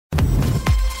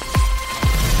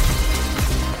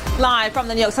Live from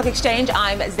the New York Stock Exchange,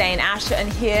 I'm Zain Asher,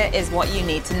 and here is what you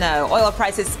need to know. Oil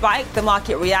prices spike. The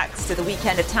market reacts to the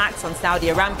weekend attacks on Saudi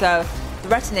Aramco,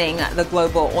 threatening the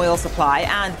global oil supply.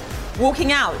 And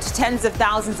walking out, tens of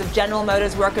thousands of General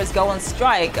Motors workers go on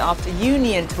strike after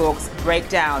union talks break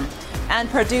down. And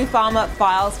Purdue Pharma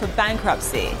files for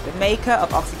bankruptcy. The maker of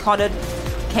Oxycontin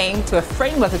came to a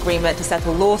framework agreement to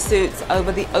settle lawsuits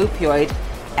over the opioid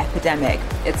epidemic.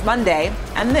 It's Monday,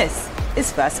 and this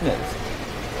is First Move.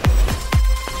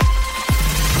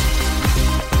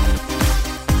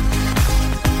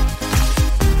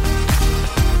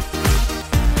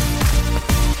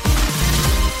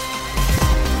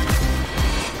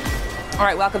 All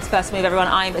right, welcome to First Move, everyone.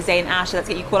 I'm Zain Asher. Let's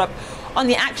get you caught up on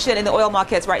the action in the oil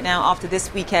markets right now after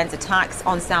this weekend's attacks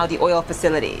on Saudi oil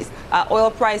facilities. Oil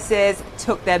prices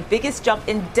took their biggest jump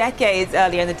in decades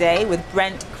earlier in the day, with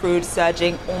Brent crude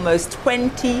surging almost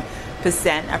 20%,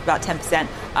 about 10%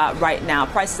 right now.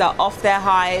 Prices are off their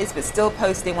highs, but still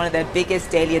posting one of their biggest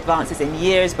daily advances in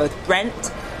years. Both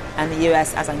Brent and the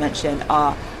US, as I mentioned,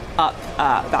 are up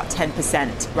about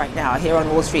 10% right now. Here on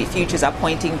Wall Street, futures are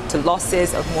pointing to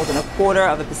losses of more than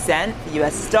 0.25% for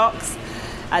US stocks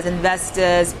as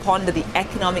investors ponder the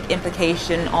economic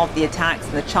implication of the attacks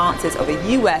and the chances of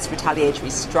a US retaliatory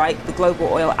strike. The global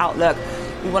oil outlook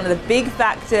will be one of the big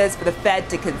factors for the Fed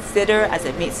to consider as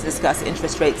it meets to discuss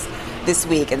interest rates this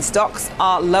week. And stocks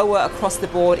are lower across the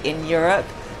board in Europe.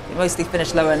 They mostly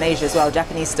finished lower in Asia as well.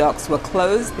 Japanese stocks were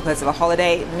closed because of a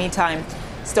holiday. In the meantime,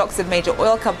 stocks of major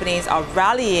oil companies are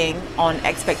rallying on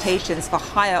expectations for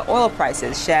higher oil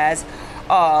prices. Shares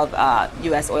of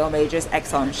U.S. oil majors,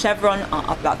 Exxon, Chevron, are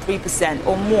up about 3%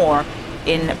 or more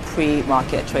in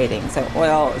pre-market trading. So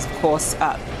oil is, of course,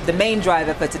 the main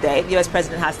driver for today. The U.S.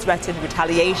 president has threatened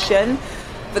retaliation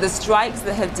for the strikes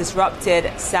that have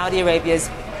disrupted Saudi Arabia's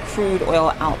crude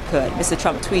oil output. Mr.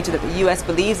 Trump tweeted that the U.S.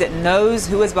 believes it knows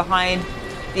who is behind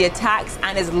the attacks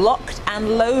and is locked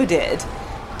and loaded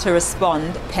to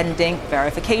respond pending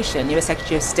verification. U.S.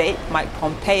 Secretary of State Mike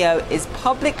Pompeo is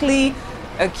publicly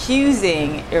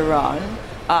accusing Iran.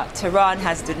 Tehran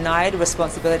has denied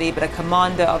responsibility, but a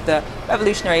commander of the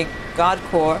Revolutionary Guard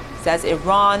Corps says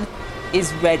Iran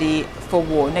is ready for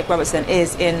war. Nick Robertson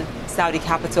is in Saudi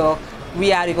capital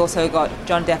Riyadh. We've also got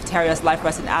John Defterios live for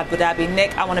us in Abu Dhabi.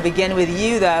 Nick, I want to begin with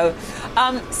you, though.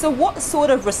 So what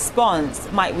sort of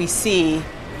response might we see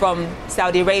from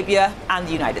Saudi Arabia and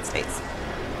the United States?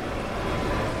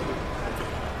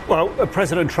 Well,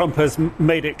 President Trump has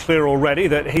made it clear already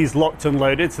that he's locked and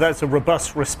loaded, so that's a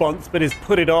robust response, but he's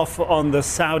put it off on the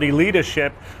Saudi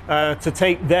leadership to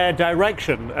take their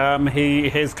direction. He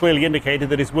has clearly indicated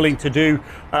that he's willing to do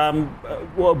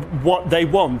what they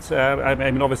want. I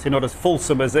mean, obviously not as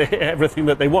fulsome as everything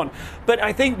that they want. But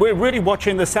I think we're really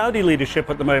watching the Saudi leadership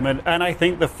at the moment, and I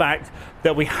think the fact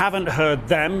that we haven't heard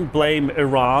them blame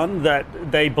Iran,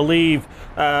 that they believe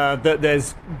that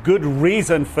there's good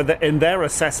reason for in their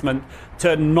assessment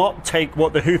to not take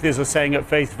what the Houthis are saying at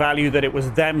face value, that it was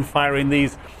them firing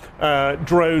these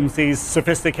drones, these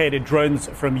sophisticated drones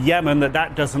from Yemen,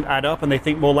 that doesn't add up, and they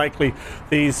think more likely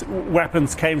these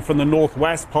weapons came from the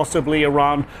northwest, possibly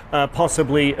Iran,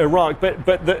 possibly Iraq. But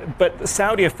the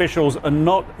Saudi officials are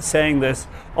not saying this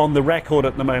on the record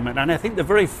at the moment, and I think the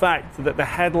very fact that the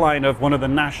headline of one of the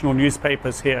national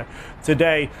newspapers here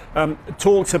today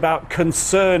talks about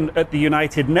concern at the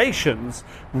United Nations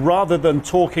rather than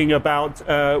talking about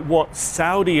what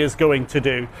Saudi is going to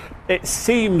do, it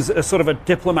seems a sort of a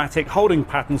diplomatic holding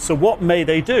pattern. So what may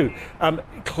they do?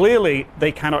 Clearly,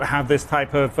 they cannot have this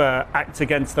type of act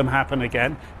against them happen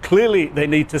again. Clearly, they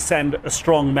need to send a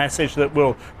strong message that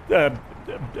will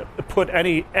put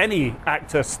any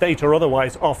actor, state or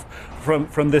otherwise, off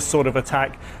from this sort of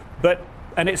attack.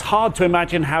 And it's hard to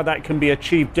imagine how that can be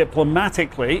achieved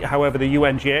diplomatically. However, the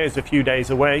UNGA is a few days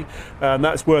away, and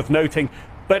that's worth noting.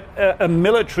 But a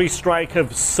military strike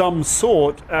of some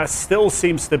sort still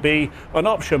seems to be an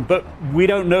option. But we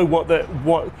don't know what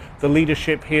the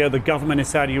leadership here, the government in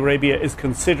Saudi Arabia, is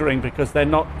considering, because they're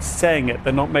not saying it.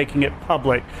 They're not making it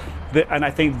public. And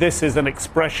I think this is an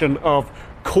expression of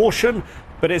caution,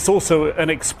 but it's also an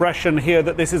expression here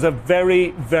that this is a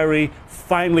very, very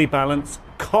finely balanced,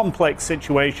 complex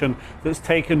situation that's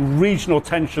taken regional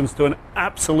tensions to an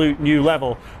absolute new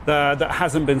level that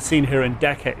hasn't been seen here in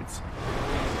decades.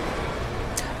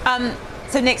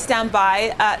 So Nick, stand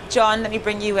by. John, let me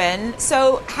bring you in.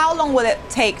 So how long will it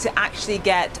take to actually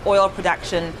get oil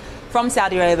production from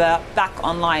Saudi Arabia back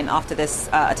online after this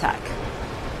attack?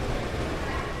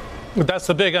 That's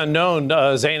the big unknown,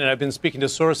 Zain, and I've been speaking to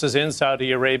sources in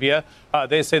Saudi Arabia.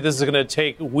 They say this is going to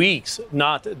take weeks,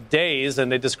 not days, and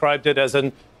they described it as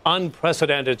an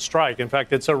unprecedented strike. In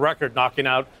fact, it's a record, knocking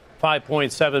out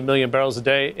 5.7 million barrels a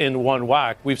day in one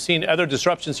whack. We've seen other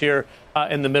disruptions here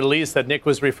in the Middle East that Nick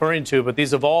was referring to, but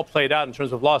these have all played out in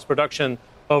terms of lost production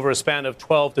over a span of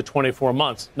 12 to 24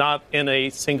 months, not in a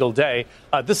single day.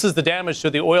 This is the damage to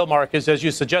the oil markets. As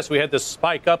you suggest, we had this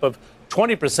spike up of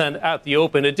 20% at the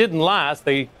open. It didn't last.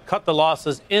 They cut the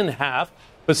losses in half,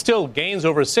 but still gains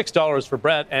over $6 for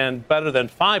Brent and better than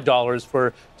 $5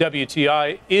 for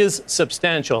WTI is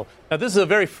substantial. Now, this is a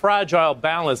very fragile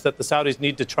balance that the Saudis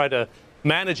need to try to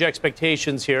manage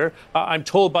expectations here. I'm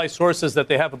told by sources that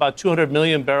they have about 200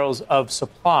 million barrels of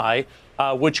supply,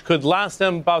 which could last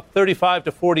them about 35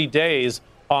 to 40 days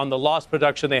on the lost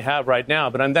production they have right now.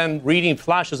 But I'm then reading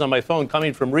flashes on my phone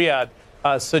coming from Riyadh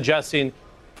suggesting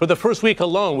for the first week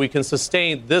alone, we can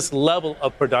sustain this level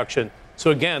of production. So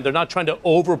again, they're not trying to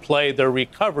overplay their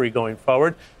recovery going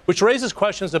forward, which raises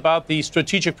questions about the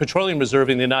Strategic Petroleum Reserve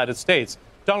in the United States.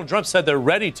 Donald Trump said they're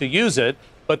ready to use it,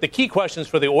 but the key questions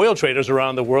for the oil traders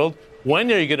around the world,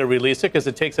 when are you going to release it? Because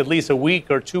it takes at least a week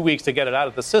or 2 weeks to get it out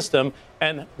of the system.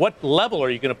 And what level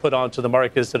are you going to put onto the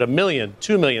market? Is it 1 million,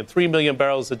 2 million, 3 million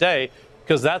barrels a day?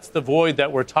 Because that's the void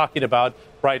that we're talking about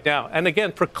right now. And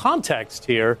again, for context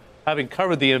here, having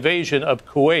covered the invasion of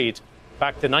Kuwait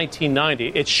back to 1990,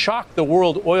 it shocked the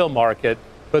world oil market,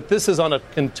 but this is on an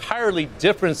entirely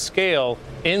different scale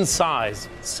in size.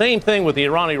 Same thing with the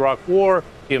Iran-Iraq war,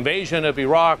 the invasion of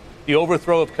Iraq, the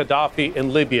overthrow of Gaddafi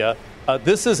in Libya.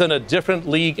 This is in a different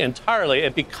league entirely.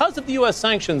 And because of the U.S.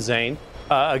 sanctions, Zain,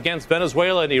 against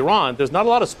Venezuela and Iran, there's not a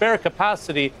lot of spare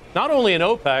capacity, not only in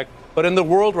OPEC, but in the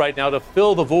world right now to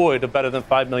fill the void of better than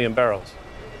 5 million barrels.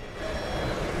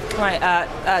 All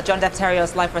right, John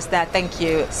Defterios, live for us there. Thank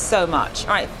you so much.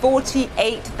 All right,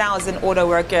 48,000 auto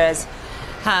workers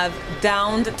have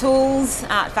downed tools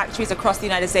at factories across the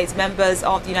United States. Members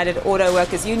of the United Auto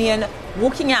Workers Union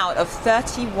walking out of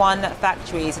 31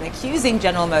 factories and accusing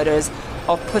General Motors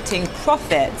of putting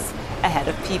profits ahead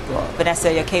of people. Vanessa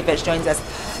Yurkevich joins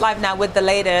us live now with the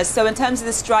latest. So in terms of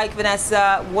the strike,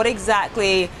 Vanessa, what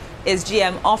exactly is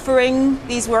GM offering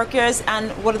these workers, and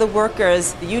what are the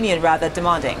workers, the union rather,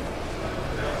 demanding?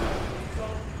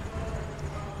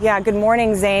 Yeah, good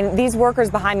morning, Zain. These workers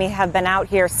behind me have been out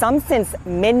here, some since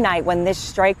midnight when this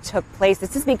strike took place.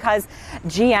 This is because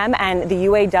GM and the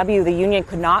UAW, the union,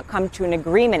 could not come to an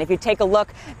agreement. If you take a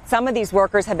look, some of these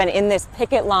workers have been in this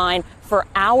picket line for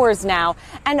hours now.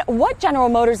 And what General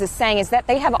Motors is saying is that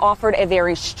they have offered a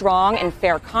very strong and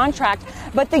fair contract,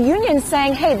 but the union is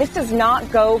saying, hey, this does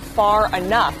not go far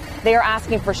enough. They are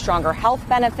asking for stronger health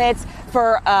benefits,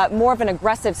 for more of an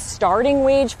aggressive starting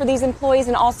wage for these employees,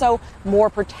 and also more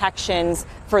protections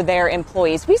for their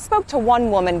employees. We spoke to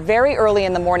one woman very early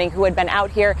in the morning who had been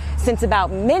out here since about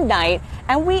midnight,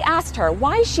 and we asked her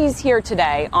why she's here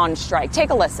today on strike.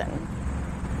 Take a listen.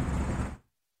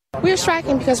 We're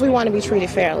striking because we want to be treated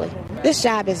fairly. This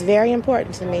job is very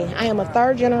important to me. I am a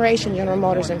third-generation General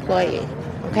Motors employee.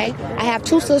 Okay, I have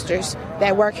two sisters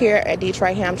that work here at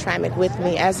Detroit Hamtramck with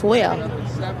me as well.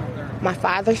 My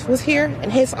father was here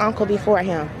and his uncle before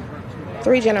him.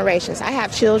 3 generations. I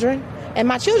have children, and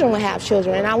my children will have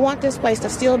children, and I want this place to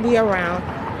still be around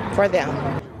for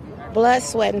them. Blood,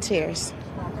 sweat, and tears.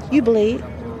 You bleed,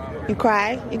 you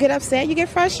cry, you get upset, you get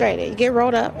frustrated, you get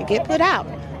rolled up, you get put out.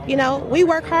 You know, we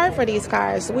work hard for these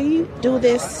cars. We do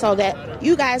this so that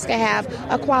you guys can have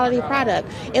a quality product.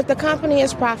 If the company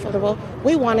is profitable,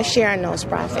 we want to share in those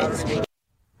profits.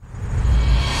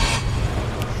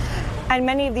 And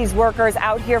many of these workers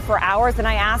out here for hours, and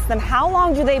I asked them, how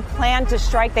long do they plan to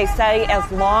strike? They say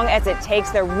as long as it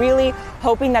takes. They're really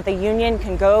hoping that the union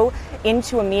can go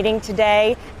into a meeting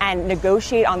today and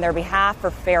negotiate on their behalf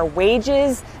for fair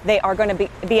wages. They are going to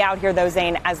be out here, though,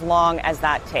 Zain, as long as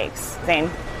that takes. Zain?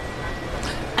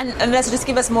 And let's just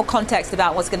give us more context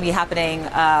about what's going to be happening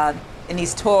in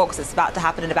these talks. It's about to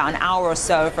happen in about an hour or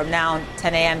so from now,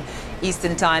 10 a.m.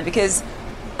 Eastern time, because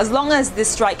as long as this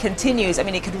strike continues, I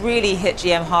mean, it could really hit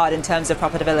GM hard in terms of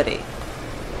profitability.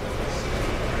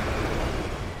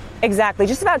 Exactly.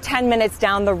 Just about 10 minutes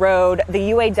down the road,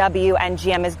 the UAW and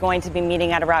GM is going to be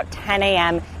meeting at around 10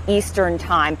 a.m. Eastern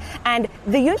time. And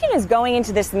the union is going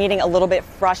into this meeting a little bit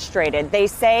frustrated. They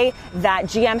say that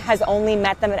GM has only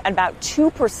met them at about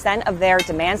 2% of their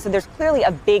demand. So there's clearly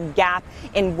a big gap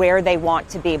in where they want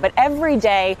to be. But every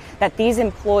day that these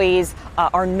employees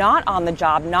are not on the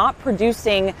job, not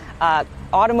producing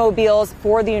automobiles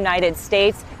for the United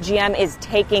States, GM is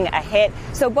taking a hit.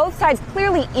 So both sides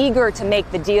clearly eager to make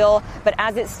the deal, but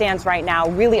as it stands right now,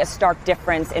 really a stark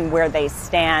difference in where they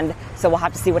stand. So we'll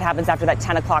have to see what happens after that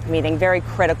 10 o'clock meeting. Very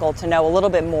critical to know a little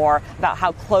bit more about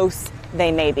how close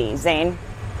they may be. Zane?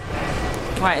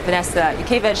 All right, Vanessa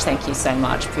Yukevich, thank you so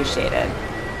much. Appreciate it.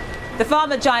 The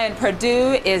pharma giant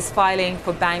Purdue is filing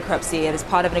for bankruptcy. It is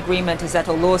part of an agreement to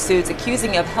settle lawsuits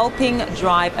accusing it of helping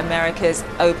drive America's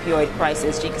opioid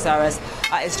crisis. Jean Casares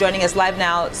is joining us live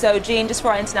now. So, Jean, just for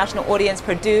our international audience,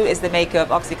 Purdue is the maker of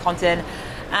OxyContin,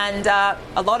 and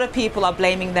a lot of people are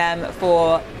blaming them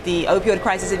for the opioid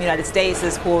crisis in the United States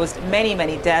that's caused many,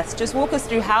 many deaths. Just walk us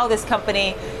through how this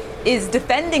company is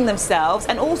defending themselves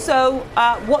and also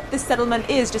what this settlement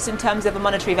is just in terms of a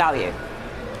monetary value.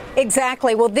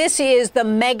 Exactly. Well, this is the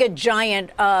mega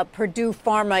giant Purdue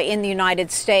Pharma in the United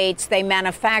States. They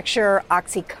manufacture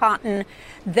OxyContin.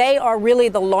 They are really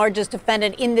the largest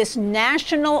defendant in this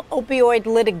national opioid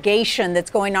litigation that's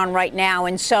going on right now.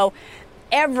 And so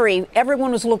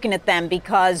everyone was looking at them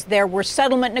because there were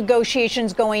settlement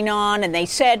negotiations going on. And they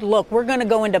said, look, we're going to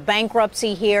go into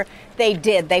bankruptcy here. They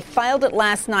did. They filed it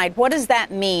last night. What does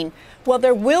that mean? Well,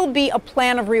 there will be a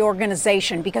plan of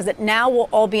reorganization because it now will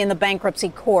all be in the bankruptcy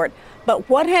court. But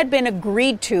what had been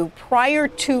agreed to prior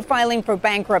to filing for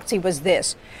bankruptcy was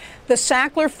this. The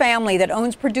Sackler family that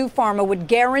owns Purdue Pharma would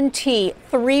guarantee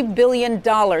 $3 billion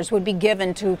would be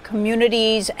given to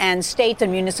communities and states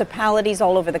and municipalities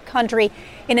all over the country.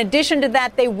 In addition to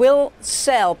that, they will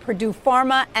sell Purdue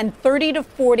Pharma and 30 to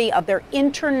 40 of their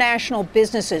international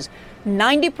businesses.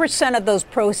 90% of those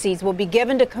proceeds will be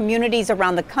given to communities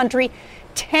around the country.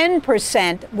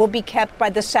 10% will be kept by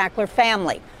the Sackler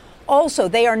family. Also,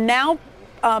 they are now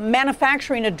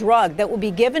manufacturing a drug that will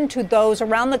be given to those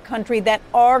around the country that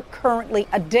are currently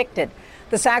addicted.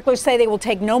 The Sacklers say they will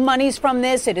take no monies from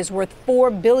this. It is worth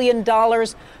 $4 billion,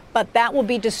 but that will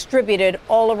be distributed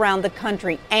all around the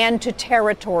country and to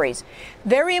territories.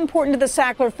 Very important to the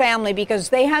Sackler family because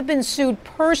they have been sued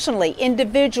personally,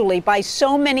 individually, by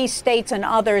so many states and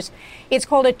others. It's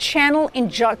called a channel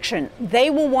injunction.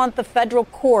 They will want the federal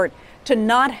court to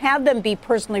not have them be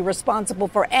personally responsible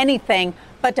for anything,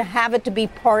 but to have it to be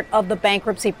part of the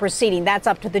bankruptcy proceeding. That's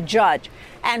up to the judge.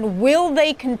 And will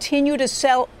they continue to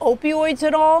sell opioids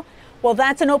at all? Well,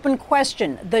 that's an open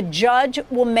question. The judge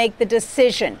will make the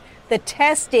decision. The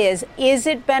test is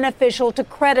it beneficial to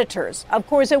creditors? Of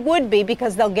course, it would be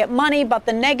because they'll get money, but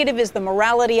the negative is the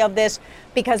morality of this,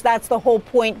 because that's the whole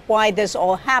point why this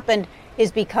all happened,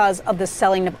 is because of the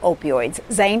selling of opioids.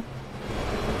 Zane?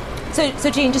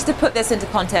 So, Jean, just to put this into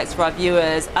context for our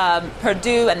viewers,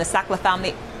 Purdue and the Sackler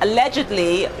family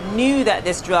allegedly knew that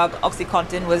this drug,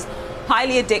 OxyContin, was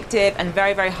highly addictive and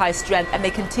very, very high strength, and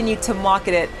they continued to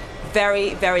market it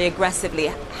very, very aggressively.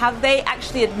 Have they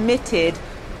actually admitted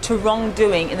to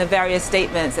wrongdoing in the various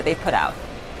statements that they put out?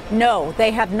 No,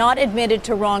 they have not admitted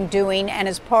to wrongdoing, and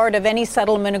as part of any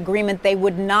settlement agreement, they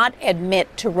would not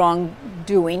admit to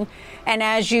wrongdoing. And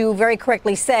as you very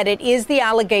correctly said, it is the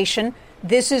allegation.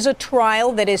 This is a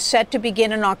trial that is set to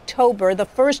begin in October, the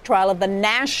first trial of the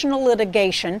national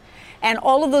litigation, and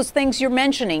all of those things you're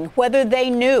mentioning, whether they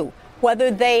knew,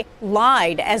 whether they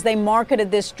lied as they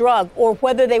marketed this drug, or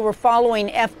whether they were following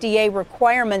FDA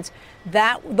requirements,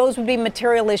 those would be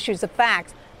material issues of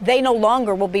facts. They no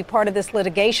longer will be part of this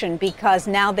litigation because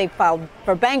now they've filed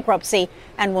for bankruptcy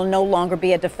and will no longer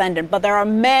be a defendant. But there are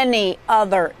many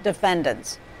other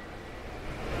defendants.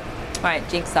 All right,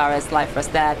 Jean Casares live for us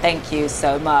there. Thank you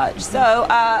so much. So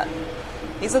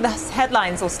these are the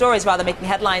headlines, or stories rather, making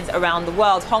headlines around the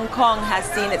world. Hong Kong has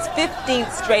seen its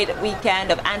 15th straight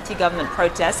weekend of anti-government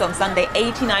protests. On Sunday,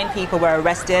 89 people were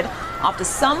arrested after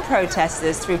some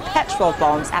protesters threw petrol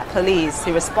bombs at police,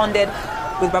 who responded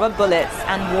with rubber bullets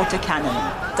and water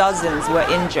cannon. Dozens were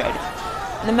injured.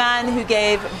 The man who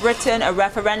gave Britain a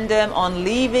referendum on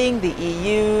leaving the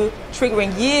EU,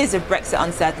 triggering years of Brexit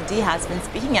uncertainty, has been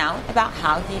speaking out about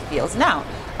how he feels now.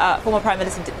 Former Prime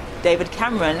Minister David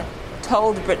Cameron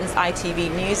told Britain's ITV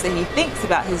News that he thinks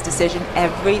about his decision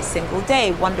every single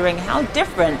day, wondering how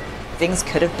different things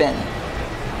could have been.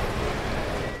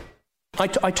 I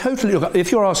totally look.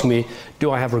 If you're asking me,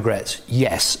 do I have regrets?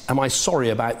 Yes. Am I sorry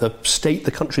about the state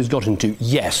the country's got into?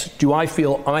 Yes. Do I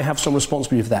feel I have some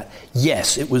responsibility for that?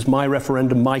 Yes. It was my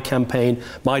referendum, my campaign,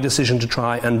 my decision to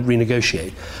try and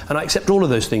renegotiate. And I accept all of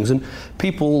those things. And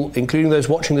people, including those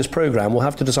watching this programme, will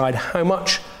have to decide how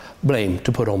much blame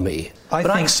to put on me.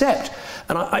 I accept,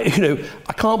 and I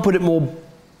can't put it more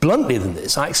bluntly than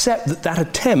this. I accept that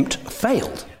attempt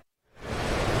failed.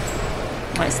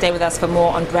 All right, stay with us for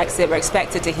more on Brexit. We're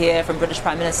expected to hear from British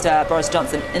Prime Minister Boris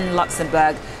Johnson in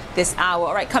Luxembourg this hour.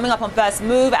 All right, coming up on First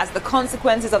Move, as the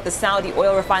consequences of the Saudi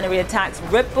oil refinery attacks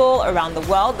ripple around the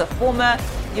world, the former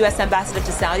U.S. ambassador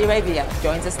to Saudi Arabia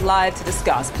joins us live to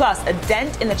discuss. Plus, a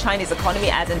dent in the Chinese economy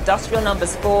as industrial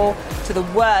numbers fall to the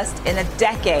worst in a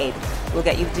decade. We'll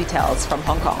get you the details from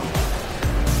Hong Kong.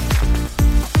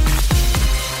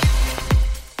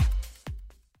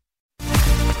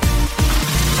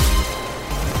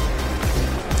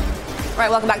 All right,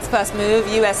 welcome back to First Move.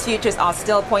 U.S. futures are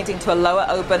still pointing to a lower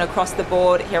open across the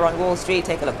board here on Wall Street.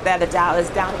 Take a look there. The Dow is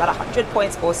down about 100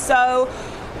 points or so.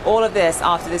 All of this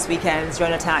after this weekend's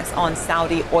drone attacks on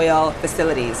Saudi oil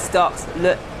facilities. Stocks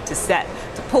look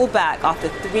to pull back after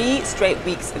 3 straight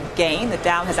weeks of gain. The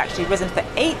Dow has actually risen for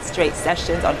 8 straight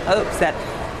sessions on hopes that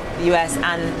the U.S.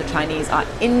 and the Chinese are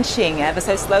inching ever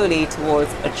so slowly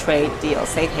towards a trade deal.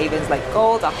 Safe havens like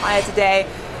gold are higher today.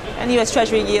 And U.S.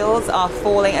 Treasury yields are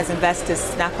falling as investors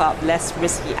snap up less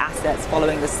risky assets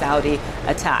following the Saudi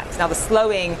attacks. Now, the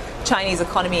slowing Chinese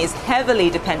economy is heavily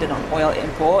dependent on oil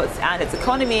imports, and its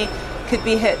economy could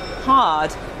be hit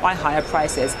hard by higher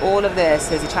prices. All of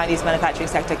this as the Chinese manufacturing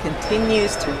sector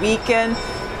continues to weaken.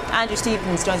 Andrew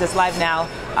Stevens joins us live now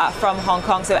from Hong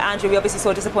Kong. So, Andrew, we obviously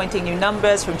saw disappointing new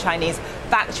numbers from Chinese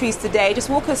factories today. Just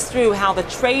walk us through how the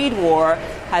trade war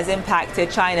has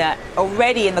impacted China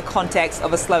already in the context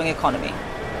of a slowing economy.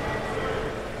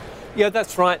 Yeah,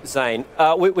 that's right, Zane.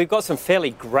 We've got some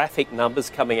fairly graphic numbers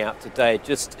coming out today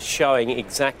just showing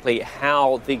exactly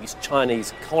how the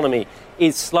Chinese economy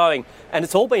is slowing. And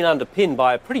it's all been underpinned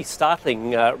by a pretty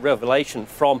startling revelation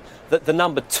from the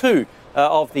number 2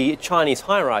 of the Chinese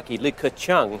hierarchy, Li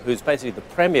Keqiang, who's basically the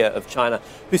premier of China,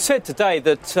 who said today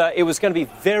that it was going to be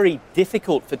very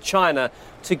difficult for China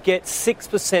to get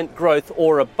 6% growth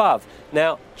or above.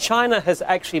 Now, China has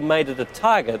actually made it a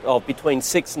target of between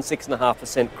 6 and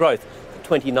 6.5% growth for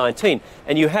 2019.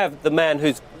 And you have the man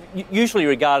who's usually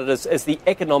regarded as the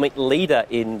economic leader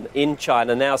in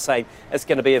China now saying it's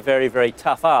going to be a very, very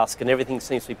tough ask and everything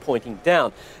seems to be pointing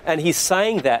down. And he's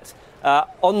saying that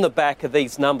on the back of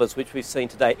these numbers which we've seen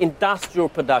today. Industrial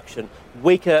production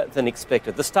weaker than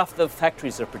expected. The stuff that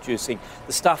factories are producing,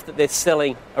 the stuff that they're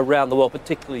selling around the world,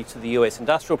 particularly to the US.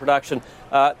 Industrial production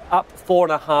up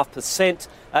 4.5%.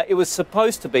 It was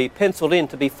supposed to be penciled in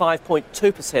to be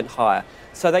 5.2% higher.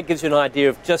 So that gives you an idea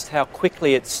of just how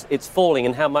quickly it's falling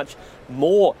and how much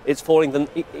more it's falling than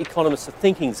economists are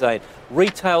thinking, Zane.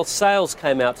 Retail sales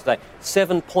came out today,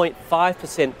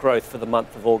 7.5% growth for the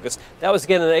month of August. That was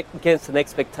again against an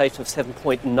expectation of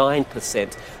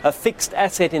 7.9%. Fixed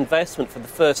asset investment for the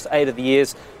first 8 of the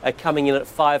years coming in at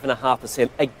 5.5%,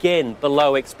 again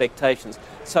below expectations.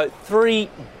 So 3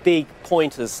 big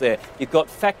pointers there. You've got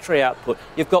factory output,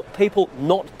 you've got people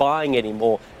not buying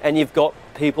anymore, and you've got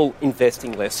people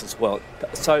investing less as well.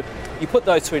 So you put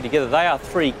those 3 together, they are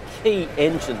 3 key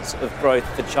engines of growth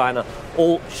for China,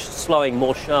 all slowing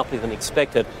more sharply than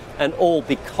expected, and all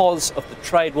because of the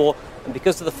trade war and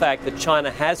because of the fact that China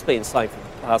has been slowing for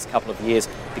the past couple of years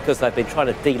because they've been trying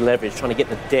to deleverage, trying to get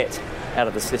the debt out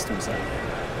of the system, Zane.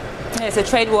 Yeah, so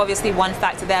trade war, obviously one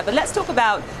factor there. But let's talk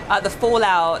about the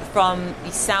fallout from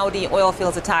the Saudi oil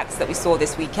fields attacks that we saw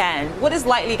this weekend. What is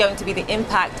likely going to be the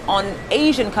impact on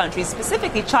Asian countries,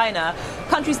 specifically China,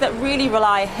 countries that really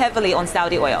rely heavily on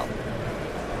Saudi oil?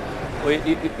 Well,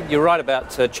 you're right about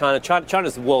China. China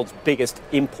is the world's biggest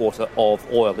importer of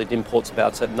oil. It imports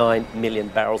about 9 million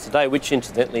barrels a day, which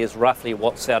incidentally is roughly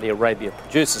what Saudi Arabia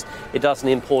produces. It doesn't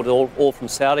import all from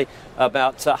Saudi.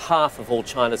 About half of all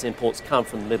China's imports come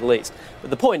from the Middle East. But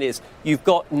the point is, you've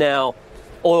got now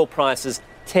oil prices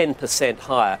 10%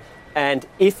 higher. And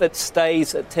if it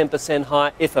stays at 10%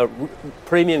 higher, if a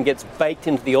premium gets baked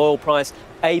into the oil price,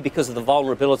 A, because of the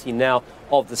vulnerability now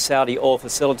of the Saudi oil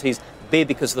facilities, B,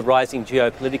 because of the rising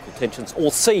geopolitical tensions,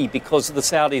 or C, because the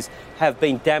Saudis have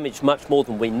been damaged much more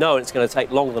than we know, and it's going to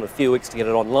take longer than a few weeks to get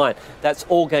it online. That's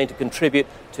all going to contribute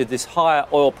to this higher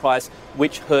oil price,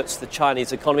 which hurts the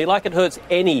Chinese economy, like it hurts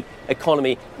any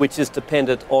economy which is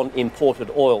dependent on imported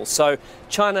oil. So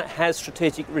China has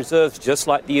strategic reserves, just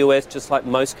like the US, just like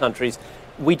most countries.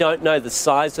 We don't know the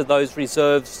size of those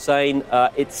reserves, Zane.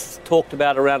 It's talked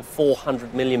about around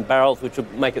 400 million barrels, which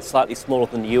would make it slightly smaller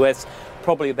than the US,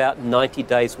 probably about 90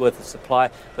 days worth of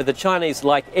supply. But the Chinese,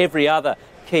 like every other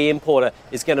key importer,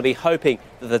 is going to be hoping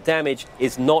that the damage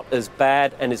is not as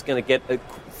bad and is going to get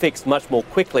fixed much more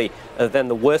quickly than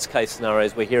the worst case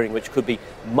scenarios we're hearing, which could be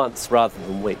months rather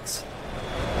than weeks.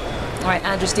 All right,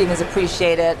 Andrew Stevens,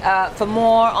 appreciate it. For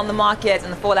more on the market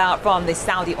and the fallout from the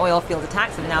Saudi oil field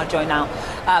attacks, I'm now joined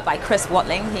by Chris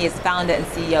Watling. He is founder and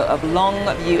CEO of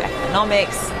Longview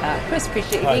Economics. Chris,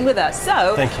 appreciate you being with us.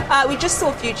 So, we just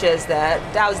saw futures there.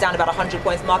 Dow's down about 100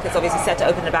 points. Market's obviously set to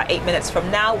open in about 8 minutes from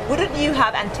now. Wouldn't you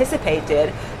have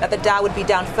anticipated that the Dow would be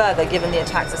down further given the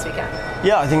attacks this weekend?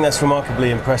 Yeah, I think that's remarkably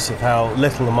impressive how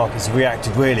little the markets have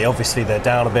reacted, really. Obviously, they're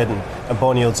down a bit and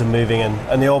bond yields are moving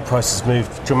and the oil price has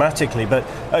moved dramatically. But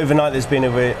overnight, there's been a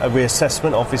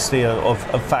reassessment, obviously,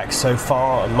 of facts so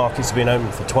far. And markets have been open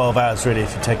for 12 hours, really,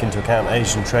 if you take into account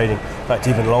Asian trading, in fact,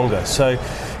 even longer. So,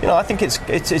 I think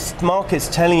it's markets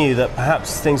telling you that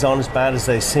perhaps things aren't as bad as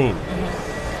they seem.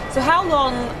 So how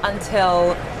long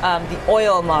until the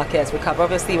oil markets recover?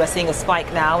 Obviously, we're seeing a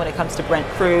spike now when it comes to Brent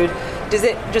crude. Does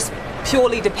it just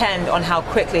purely depend on how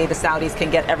quickly the Saudis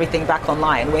can get everything back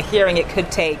online? We're hearing it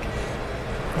could take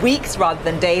weeks rather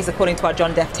than days, according to our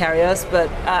John Defterios.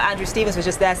 But Andrew Stevens was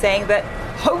just there saying that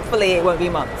hopefully it won't be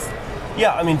months.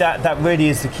 Yeah, I mean, that really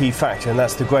is the key factor, and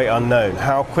that's the great unknown.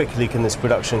 How quickly can this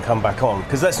production come back on?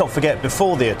 Because let's not forget,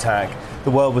 before the attack,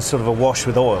 the world was sort of awash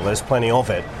with oil. There's plenty of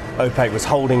it. OPEC was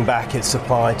holding back its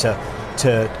supply to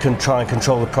try and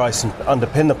control the price and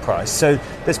underpin the price. So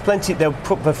there's plenty,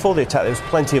 before the attack, there was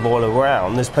plenty of oil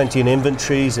around. There's plenty in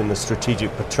inventories in the Strategic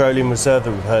Petroleum Reserve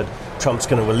that we've heard Trump's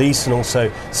going to release, and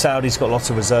also Saudi's got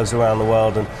lots of reserves around the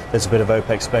world, and there's a bit of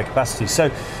OPEC spare capacity.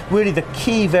 So really the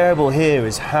key variable here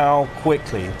is how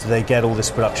quickly do they get all this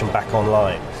production back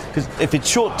online? Because if it's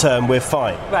short term, we're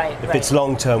fine. If it's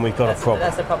long term, we've got a problem.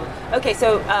 That's a problem. Okay,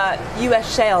 so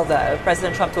US shale, though,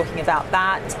 President Trump talking about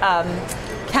that.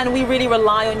 Can we really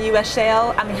rely on US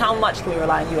shale? I mean, how much can we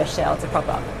rely on US shale to prop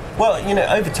up? Well,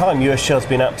 over time, US shale's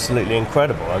been absolutely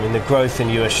incredible. I mean, the growth in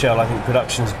US shale, I think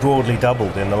production's broadly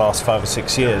doubled in the last 5 or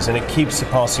 6 years, and it keeps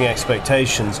surpassing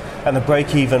expectations, and the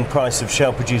break-even price of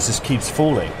shale producers keeps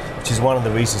falling, which is one of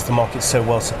the reasons the market's so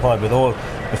well supplied with oil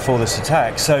before this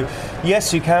attack. So,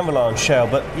 yes, you can rely on shale,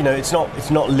 but, it's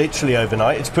not literally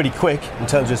overnight. It's pretty quick in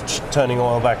terms of turning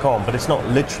oil back on, but it's not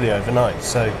literally overnight.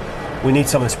 So we need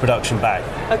some of this production back.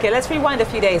 Okay, let's rewind a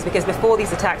few days, because before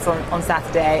these attacks on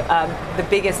Saturday, the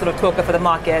biggest sort of talker for the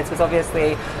markets was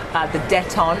obviously the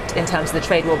détente in terms of the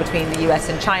trade war between the US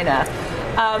and China.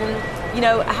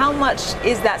 How much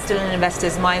is that still in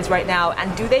investors' minds right now?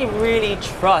 And do they really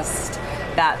trust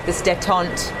that this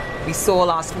détente we saw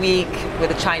last week, with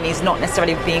the Chinese not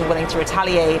necessarily being willing to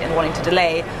retaliate and wanting to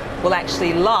delay, will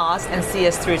actually last and see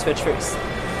us through to a truce?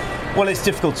 Well, it's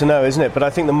difficult to know, isn't it? But I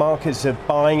think the markets are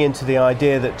buying into the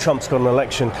idea that Trump's got an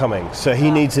election coming, so he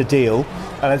needs a deal.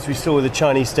 And as we saw with the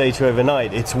Chinese data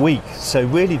overnight, it's weak. So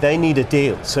really, they need a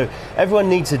deal. So everyone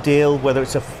needs a deal, whether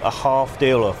it's a half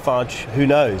deal or a fudge, who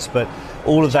knows? But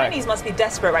all of that. Chinese must be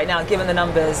desperate right now, given the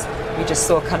numbers we just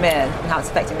saw come in and how it's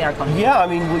affecting their economy. Yeah, I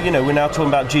mean, we're now talking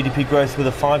about GDP growth with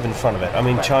a 5 in front of it. I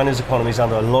mean, China's economy is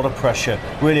under a lot of pressure,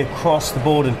 really across the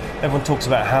board, and everyone talks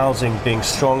about housing being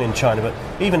strong in China, but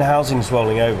even housing's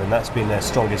rolling over, and that's been their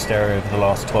strongest area over the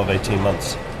last 12, 18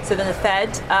 months. So then the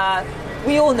Fed,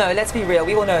 we all know, let's be real,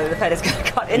 we all know that the Fed is going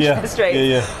to cut interest rates.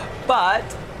 Yeah.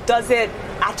 But does it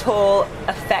at all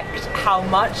affect how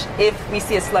much if we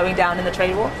see a slowing down in the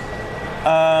trade war?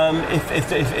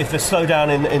 If a slowdown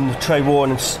in the trade war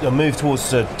and a move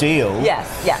towards a deal, yes.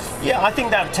 Yeah, I think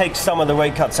that takes some of the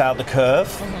rate cuts out the curve,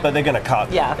 but they're going to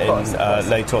cut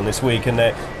later on this week, and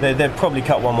they'll probably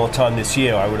cut one more time this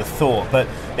year, I would have thought. But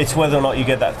it's whether or not you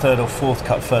get that third or fourth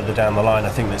cut further down the line, I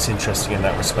think, that's interesting in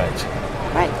that respect.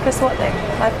 Right, Chris Watling,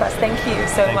 Live Press, thank you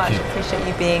so much. You. Appreciate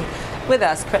you being with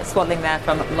us. Chris Watling there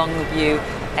from Longview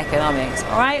Economics.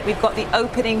 All right, we've got the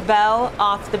opening bell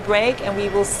after the break, and we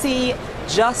will see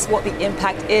just what the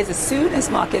impact is as soon as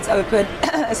markets open.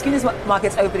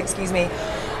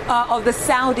 Of the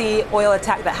Saudi oil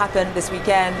attack that happened this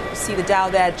weekend. You see the Dow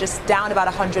there just down about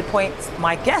 100 points.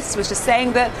 My guest was just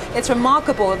saying that it's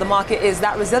remarkable that the market is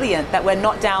that resilient, that we're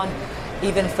not down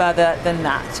even further than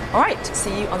that. All right,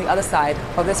 see you on the other side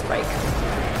of this break.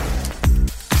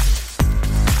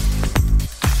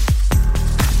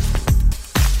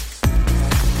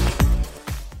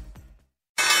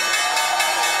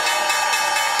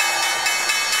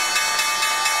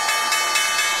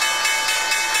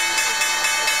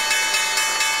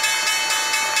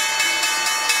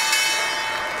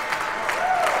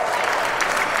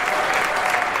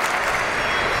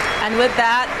 And with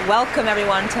that, welcome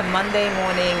everyone to Monday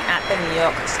morning at the New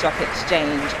York Stock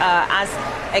Exchange. As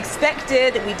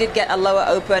expected, we did get a lower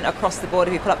open across the board.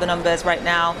 If we put up the numbers right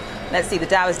now, let's see, the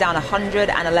Dow is down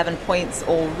 111 points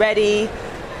already.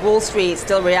 Wall Street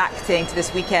still reacting to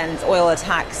this weekend's oil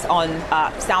attacks on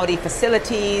Saudi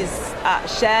facilities.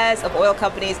 Shares of oil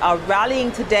companies are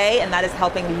rallying today, and that is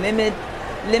helping limit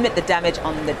the damage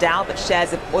on the Dow. But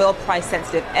shares of oil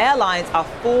price-sensitive airlines are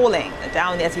falling. The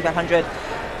Dow and the S&P 500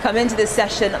 come into this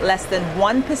session less than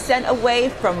 1% away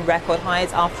from record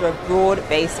highs after a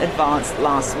broad-based advance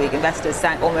last week. Investors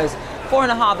sank almost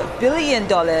 $4.5 billion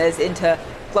into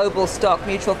global stock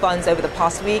mutual funds over the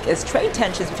past week as trade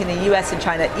tensions between the US and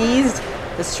China eased,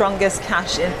 the strongest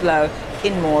cash inflow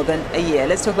in more than a year.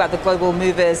 Let's talk about the global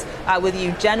movers with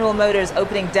you. General Motors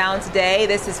opening down today.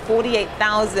 This is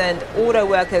 48,000 auto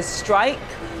workers strike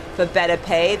for better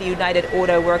pay. The United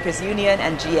Auto Workers Union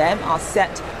and GM are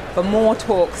set for more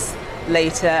talks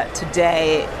later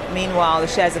today. Meanwhile, the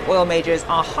shares of oil majors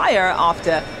are higher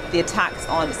after the attacks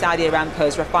on Saudi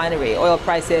Aramco's refinery. Oil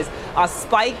prices are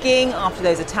spiking after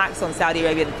those attacks on Saudi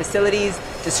Arabian facilities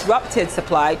disrupted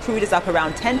supply. Crude is up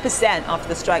around 10% after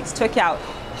the strikes took out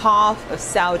half of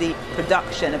Saudi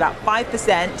production, about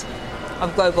 5%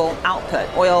 of global output.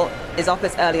 Oil is off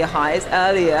its earlier highs.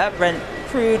 Earlier, Brent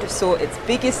crude saw its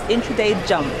biggest intraday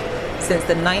jump since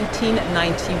the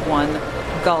 1991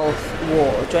 Gulf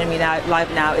War. Joining me now,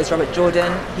 live now, is Robert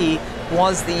Jordan. He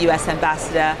was the U.S.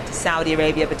 ambassador to Saudi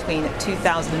Arabia between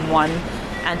 2001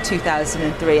 and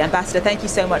 2003. Ambassador, thank you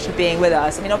so much for being with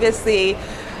us. I mean, obviously,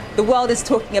 the world is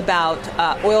talking about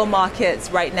oil markets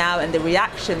right now and the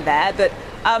reaction there, but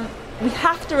we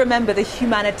have to remember the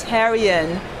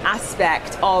humanitarian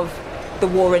aspect of the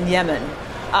war in Yemen.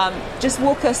 Just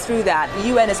walk us through that. The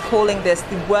UN is calling this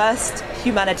the worst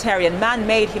humanitarian,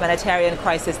 man-made humanitarian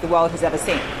crisis the world has ever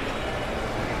seen.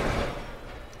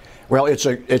 Well, it's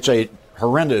a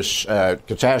horrendous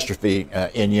catastrophe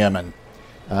in Yemen.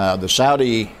 The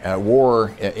Saudi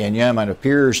war in Yemen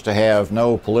appears to have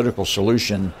no political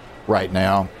solution right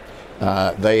now.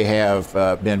 They have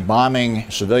been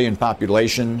bombing civilian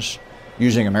populations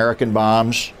using American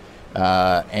bombs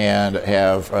and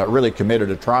have really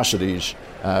committed atrocities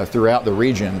throughout the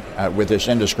region with this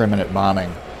indiscriminate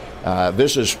bombing.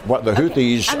 This is what the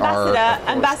Houthis are.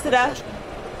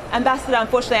 Ambassador,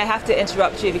 unfortunately, I have to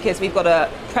interrupt you because we've got a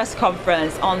press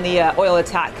conference on the oil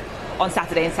attack on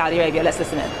Saturday in Saudi Arabia. Let's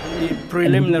listen in. The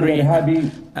preliminary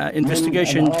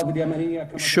investigation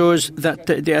shows that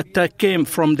the attack came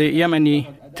from the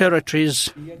Yemeni territories,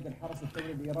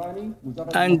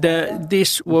 and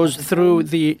this was through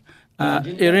the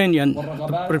Iranian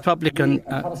Republican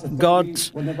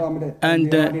Guards,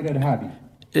 and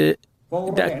the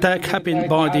attack happened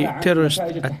by the terrorist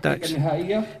attacks.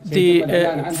 The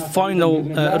final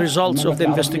results of the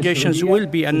investigations will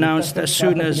be announced as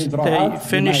soon as they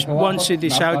finish. Once the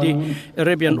Saudi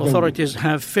Arabian authorities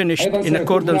have finished in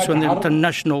accordance with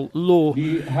international law,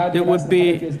 there will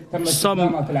be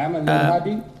some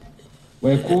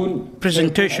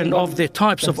presentation of the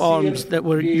types of arms that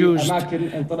were used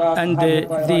and the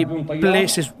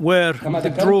places where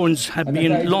the drones have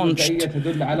been launched.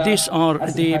 These are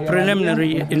the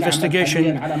preliminary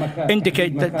investigation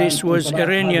indicate that this was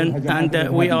Iranian, and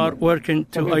we are working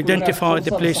to identify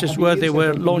the places where they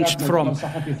were launched from.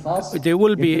 There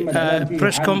will be a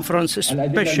press conference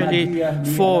especially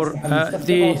for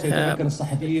the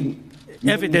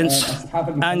evidence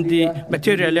and the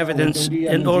material evidence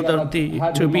in order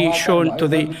to be shown to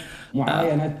the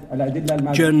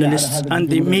journalists and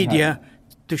the media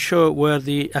to show where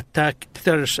the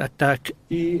terrorist attack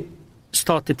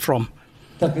started from.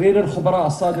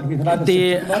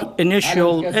 The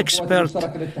initial expert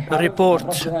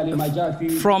report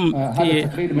from the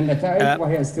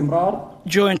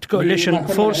Joint Coalition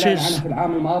Forces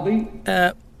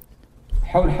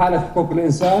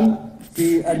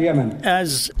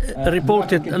as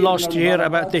reported last year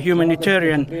about the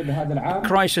humanitarian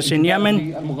crisis in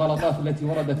Yemen,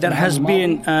 there has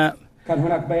been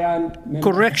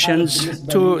corrections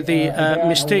to the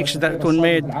mistakes that were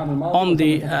made on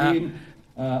the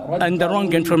and the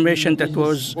wrong information that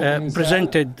was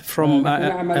presented from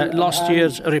last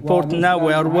year's report. Now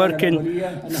we are working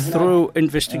through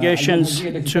investigations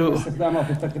to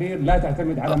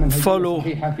follow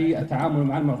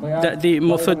that the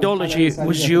methodology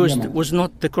was used was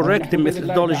not the correct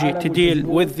methodology to deal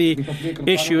with the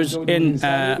issues in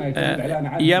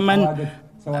Yemen.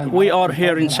 We are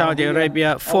here in Saudi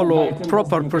Arabia, follow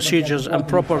proper procedures and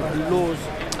proper laws.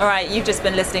 All right, you've just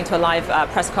been listening to a live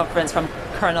press conference from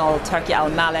Colonel Turki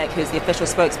al-Malik, who's the official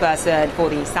spokesperson for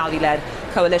the Saudi-led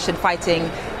coalition fighting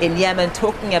in Yemen,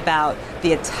 talking about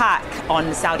the attack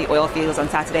on Saudi oil fields on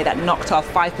Saturday that knocked off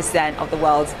 5% of the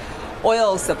world's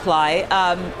oil supply.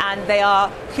 And they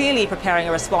are clearly preparing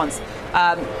a response,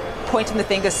 pointing the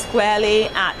finger squarely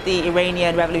at the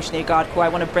Iranian Revolutionary Guard Corps. I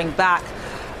want to bring back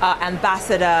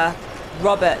Ambassador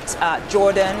Robert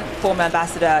Jordan, former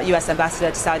U.S.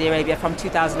 ambassador to Saudi Arabia from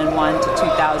 2001 to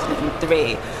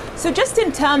 2003. So just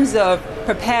in terms of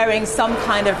preparing some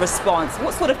kind of response,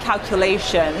 what sort of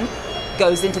calculation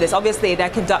goes into this? Obviously, they're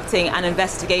conducting an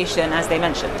investigation, as they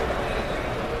mentioned.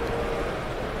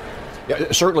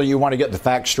 Yeah, certainly you want to get the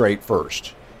facts straight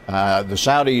first. The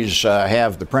Saudis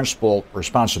have the principal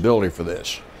responsibility for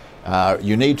this.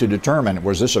 You need to determine,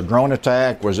 was this a drone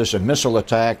attack? Was this a missile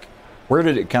attack? Where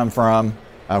did it come from?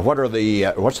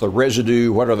 What's the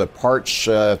residue? What are the parts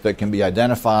that can be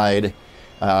identified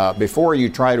before you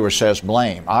try to assess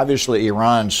blame? Obviously,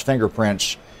 Iran's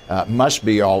fingerprints must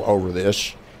be all over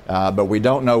this, but we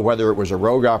don't know whether it was a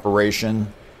rogue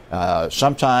operation.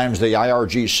 Sometimes the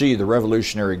IRGC, the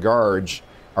Revolutionary Guards,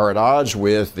 are at odds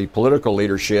with the political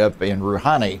leadership in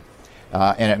Rouhani,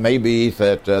 and it may be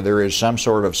that there is some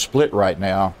sort of split right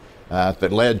now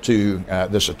that led to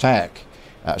this attack.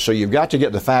 So you've got to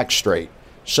get the facts straight.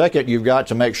 Second, you've got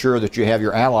to make sure that you have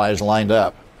your allies lined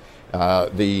up.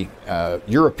 The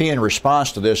European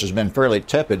response to this has been fairly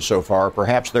tepid so far.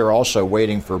 Perhaps they're also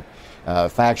waiting for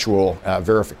factual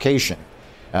verification.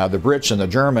 The Brits and the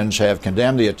Germans have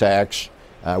condemned the attacks.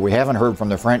 We haven't heard from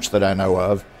the French that I know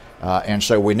of. And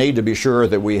so we need to be sure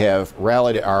that we have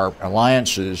rallied our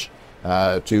alliances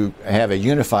to have a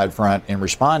unified front in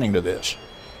responding to this.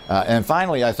 And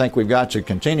finally, I think we've got to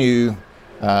continue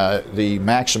the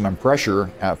maximum pressure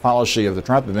policy of the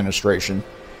Trump administration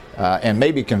and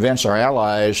maybe convince our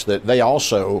allies that they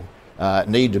also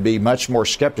need to be much more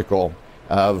skeptical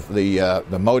of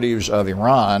the motives of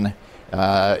Iran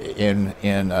in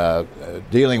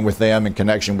dealing with them in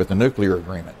connection with the nuclear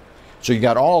agreement. So you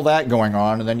got all that going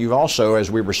on, and then you've also,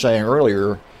 as we were saying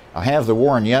earlier, have the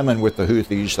war in Yemen with the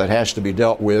Houthis that has to be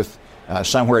dealt with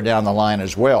somewhere down the line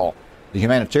as well. The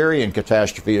humanitarian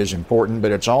catastrophe is important,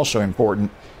 but it's also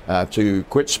important to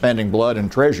quit spending blood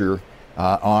and treasure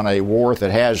on a war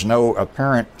that has no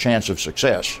apparent chance of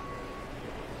success.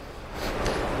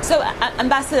 So,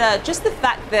 Ambassador, just the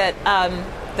fact that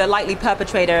the likely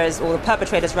perpetrators, or the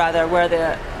perpetrators rather, were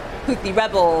the Houthi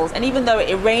rebels, and even though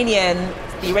the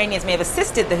Iranians may have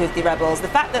assisted the Houthi rebels, the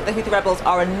fact that the Houthi rebels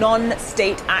are a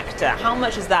non-state actor, how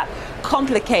much does that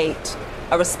complicate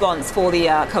a response for the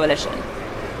coalition?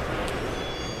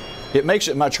 It makes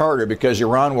it much harder because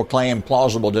Iran will claim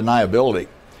plausible deniability.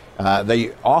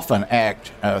 They often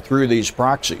act through these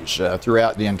proxies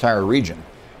throughout the entire region.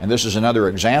 And this is another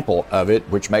example of it,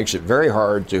 which makes it very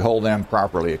hard to hold them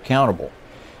properly accountable.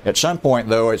 At some point,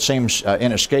 though, it seems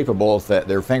inescapable that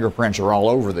their fingerprints are all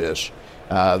over this.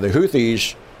 The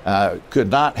Houthis could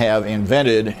not have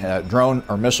invented drone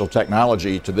or missile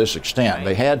technology to this extent.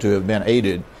 They had to have been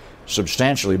aided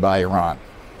substantially by Iran.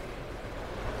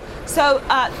 So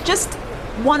just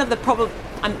one of the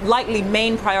likely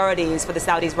main priorities for the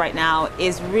Saudis right now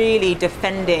is really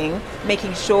defending,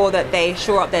 making sure that they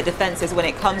shore up their defenses when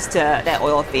it comes to their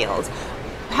oil fields.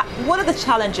 What are the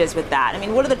challenges with that? I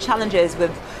mean, what are the challenges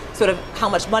with sort of how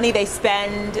much money they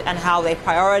spend and how they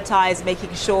prioritize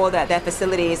making sure that their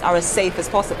facilities are as safe as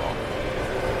possible?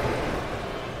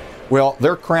 Well,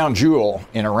 their crown jewel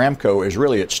in Aramco is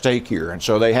really at stake here, and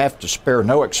so they have to spare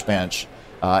no expense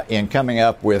in coming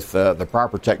up with the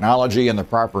proper technology and the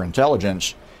proper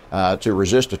intelligence to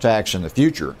resist attacks in the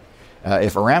future.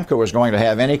 If Aramco is going to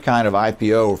have any kind of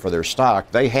IPO for their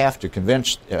stock, they have to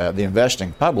convince the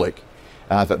investing public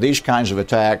that these kinds of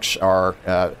attacks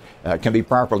can be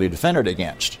properly defended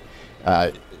against.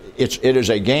 It is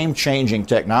a game-changing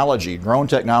technology. Drone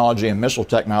technology and missile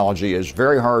technology is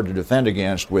very hard to defend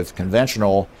against with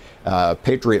conventional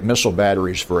Patriot missile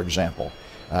batteries, for example.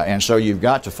 And so you've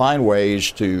got to find ways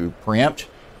to preempt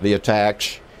the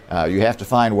attacks. You have to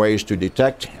find ways to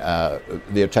detect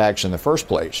the attacks in the first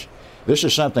place. This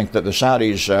is something that the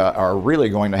Saudis are really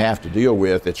going to have to deal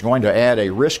with. It's going to add a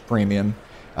risk premium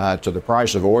to the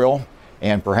price of oil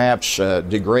and perhaps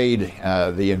degrade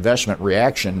the investment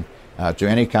reaction to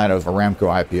any kind of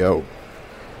Aramco IPO.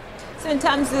 So in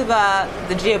terms of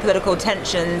the geopolitical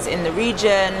tensions in the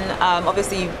region,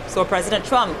 obviously you saw President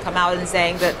Trump come out and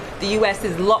saying that the U.S.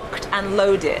 is locked and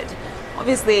loaded.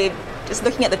 Obviously, just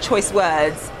looking at the choice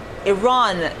words,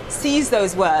 Iran sees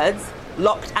those words,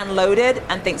 locked and loaded,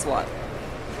 and thinks what?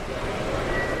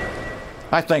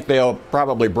 I think they'll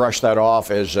probably brush that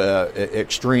off as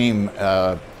extreme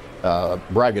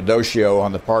braggadocio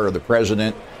on the part of the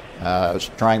president,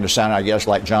 trying to sound, I guess,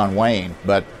 like John Wayne.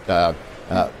 But the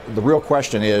real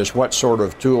question is, what sort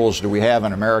of tools do we have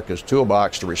in America's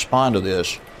toolbox to respond to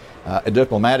this? A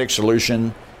diplomatic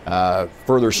solution,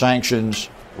 further sanctions,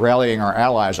 rallying our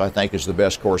allies, I think, is the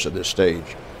best course at this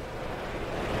stage.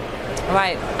 All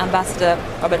right, Ambassador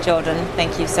Robert Jordan,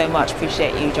 thank you so much.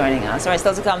 Appreciate you joining us. All right,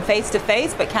 still to come face to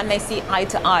face, but can they see eye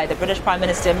to eye? The British Prime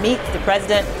Minister meets the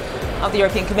President of the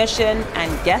European Commission,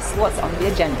 and guess what's on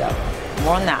the agenda?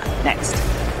 More on that next.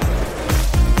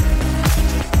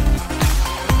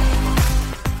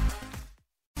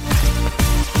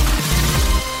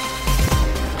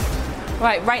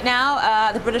 Right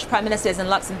now, the British Prime Minister is in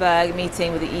Luxembourg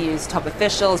meeting with the EU's top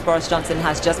officials. Boris Johnson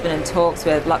has just been in talks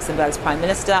with Luxembourg's Prime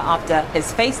Minister after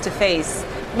his face-to-face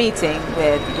meeting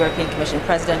with the European Commission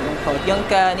President Jean-Claude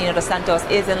Juncker. Nina Dos Santos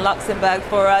is in Luxembourg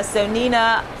for us. So,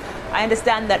 Nina, I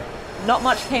understand that not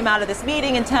much came out of this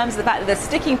meeting in terms of the fact that the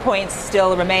sticking points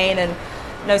still remain and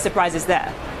no surprises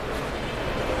there.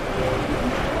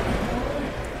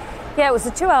 Yeah, it was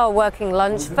a 2-hour working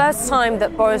lunch. First time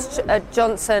that Boris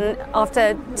Johnson,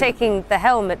 after taking the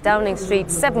helm at Downing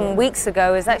Street 7 weeks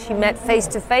ago, has actually met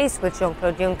face-to-face with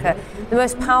Jean-Claude Juncker, the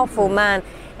most powerful man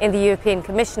in the European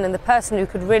Commission and the person who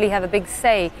could really have a big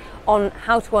say on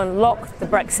how to unlock the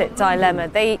Brexit dilemma.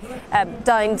 They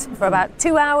dined for about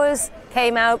 2 hours,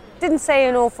 came out, didn't say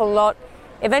an awful lot.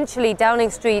 Eventually, Downing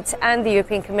Street and the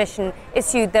European Commission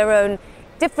issued their own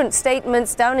different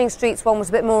statements. Downing Street's one was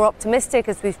a bit more optimistic,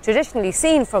 as we've traditionally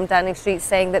seen from Downing Street,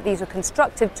 saying that these were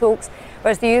constructive talks,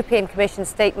 whereas the European Commission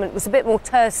statement was a bit more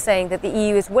terse, saying that the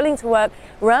EU is willing to work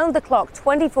round the clock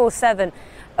 24/7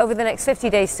 over the next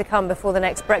 50 days to come before the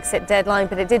next Brexit deadline.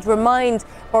 But it did remind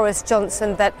Boris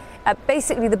Johnson that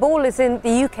basically the ball is in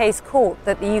the UK's court,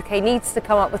 that the UK needs to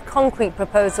come up with concrete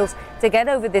proposals to get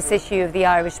over this issue of the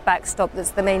Irish backstop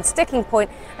that's the main sticking point,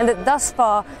 and that thus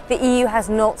far the EU has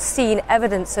not seen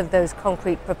evidence of those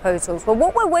concrete proposals. Well,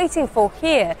 what we're waiting for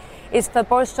here is for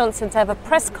Boris Johnson to have a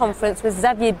press conference with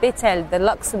Xavier Bettel, the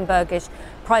Luxembourgish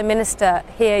Prime Minister,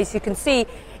 here. As you can see,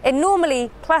 in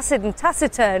normally placid and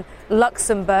taciturn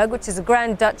Luxembourg, which is a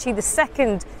grand duchy, the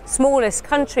second smallest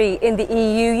country in the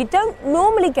EU, you don't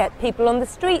normally get people on the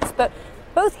streets, but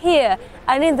both here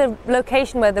and in the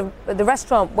location where the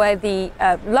restaurant where the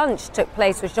lunch took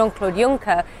place with Jean-Claude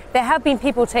Juncker, there have been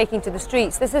people taking to the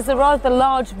streets. This is a rather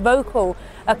large, vocal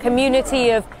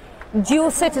community of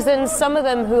dual citizens, some of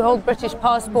them who hold British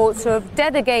passports, who are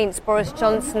dead against Boris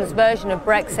Johnson's version of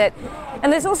Brexit.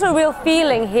 And there's also a real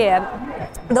feeling here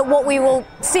that what we will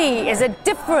see is a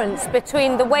difference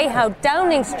between the way how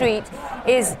Downing Street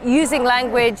is using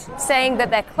language, saying that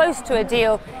they're close to a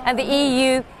deal, and the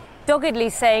EU doggedly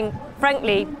saying,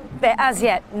 frankly, they're as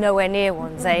yet nowhere near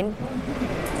one, Zain.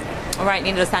 All right,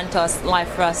 Nina Dos Santos, live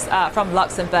for us from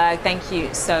Luxembourg. Thank you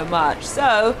so much.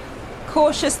 So,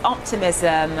 cautious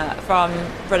optimism from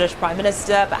British Prime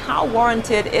Minister, but how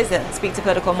warranted is it? Speak to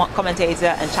political commentator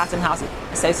and Chatham House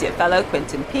Associate Fellow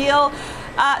Quinton Peel.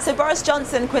 So Boris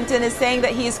Johnson, Quinton, is saying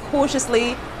that he is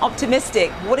cautiously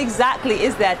optimistic. What exactly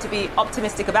is there to be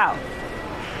optimistic about?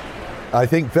 I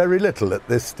think very little at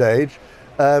this stage.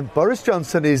 Boris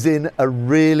Johnson is in a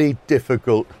really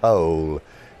difficult hole.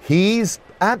 He's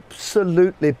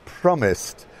absolutely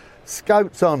promised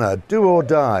Scout's honour, do or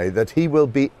die, that he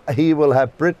will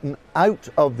have Britain out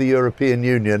of the European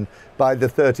Union by the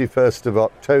 31st of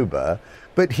October,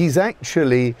 but he's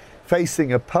actually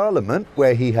facing a parliament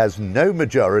where he has no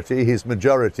majority. His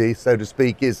majority, so to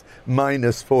speak, is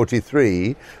minus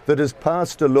 43, that has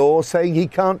passed a law saying he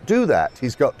can't do that.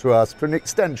 He's got to ask for an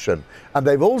extension. And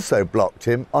they've also blocked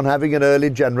him on having an early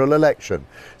general election.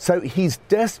 So he's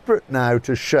desperate now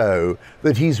to show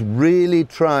that he's really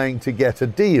trying to get a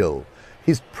deal.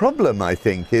 His problem, I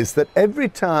think, is that every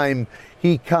time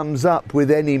he comes up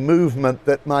with any movement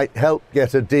that might help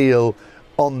get a deal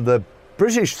on the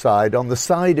British side, on the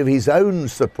side of his own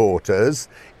supporters,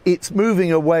 it's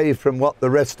moving away from what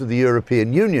the rest of the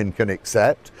European Union can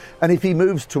accept. And if he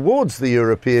moves towards the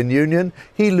European Union,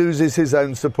 he loses his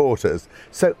own supporters.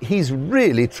 So he's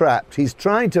really trapped. He's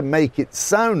trying to make it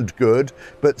sound good,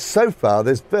 but so far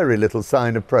there's very little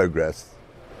sign of progress.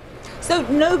 So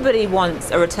nobody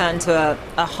wants a return to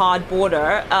a hard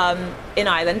border in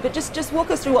Ireland, but just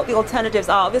walk us through what the alternatives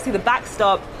are. Obviously, the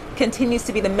backstop continues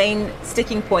to be the main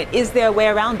sticking point. Is there a way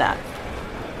around that?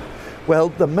 Well,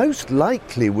 the most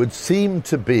likely would seem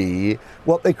to be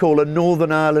what they call a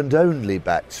Northern Ireland only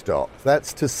backstop.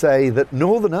 That's to say that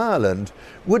Northern Ireland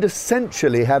would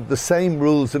essentially have the same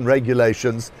rules and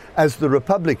regulations as the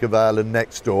Republic of Ireland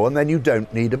next door, and then you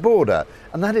don't need a border.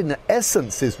 And that in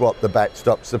essence is what the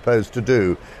backstop's supposed to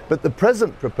do. But the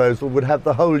present proposal would have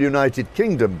the whole United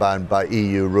Kingdom bound by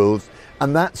EU rules,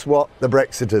 and that's what the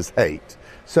Brexiters hate.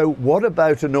 So what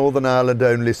about a Northern Ireland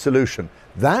only solution?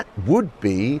 That would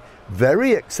be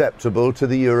very acceptable to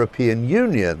the European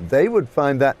Union. They would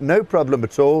find that no problem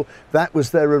at all. That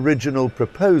was their original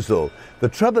proposal. The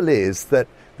trouble is that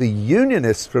the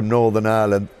Unionists from Northern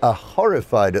Ireland are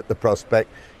horrified at the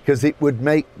prospect because it would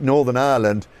make Northern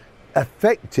Ireland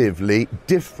effectively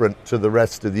different to the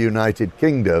rest of the United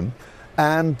Kingdom.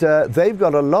 And they've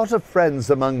got a lot of friends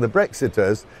among the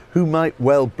Brexiters who might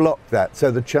well block that.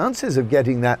 So the chances of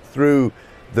getting that through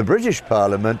the British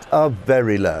Parliament are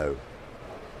very low.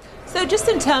 So just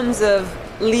in terms of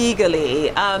legally,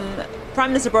 Prime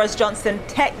Minister Boris Johnson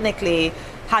technically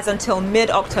has until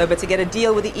mid-October to get a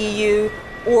deal with the EU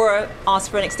or ask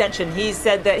for an extension. He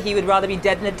said that he would rather be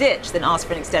dead in a ditch than ask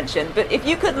for an extension. But if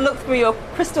you could look through your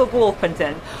crystal ball,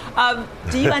 Quentin,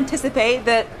 do you anticipate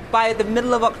that by the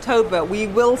middle of October we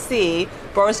will see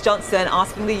Boris Johnson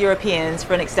asking the Europeans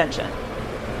for an extension?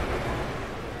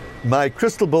 My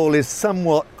crystal ball is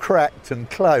somewhat cracked and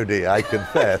cloudy, I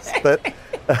confess, but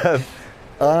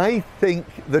I think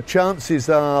the chances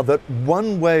are that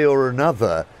one way or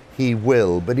another he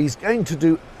will, but he's going to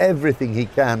do everything he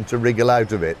can to wriggle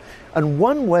out of it. And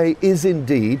one way is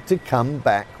indeed to come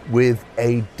back with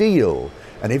a deal.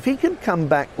 And if he can come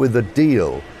back with a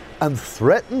deal and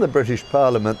threaten the British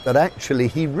Parliament that actually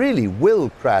he really will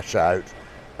crash out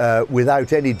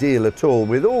without any deal at all,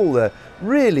 with all the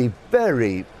really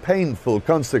very painful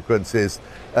consequences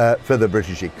for the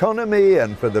British economy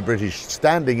and for the British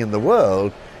standing in the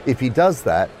world, if he does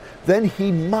that, then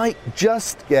he might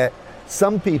just get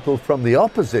some people from the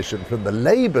opposition, from the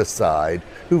Labour side,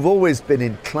 who've always been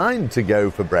inclined to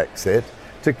go for Brexit,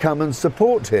 to come and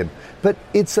support him. But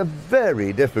it's a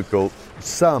very difficult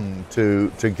sum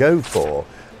to go for.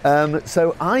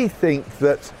 So I think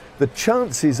that the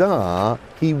chances are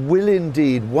he will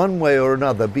indeed, one way or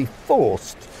another, be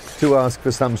forced to ask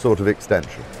for some sort of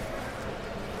extension.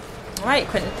 All right,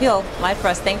 Quentin Peel, live for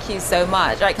us. Thank you so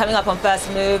much. All right, coming up on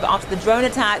First Move, after the drone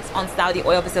attacks on Saudi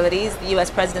oil facilities, the U.S.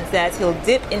 president says he'll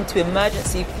dip into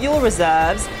emergency fuel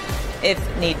reserves if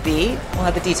need be. We'll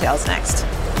have the details next.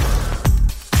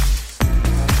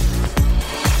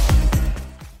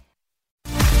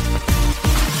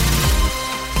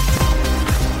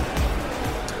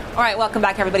 All right, welcome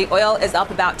back, everybody. Oil is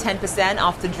up about 10%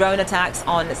 after drone attacks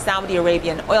on Saudi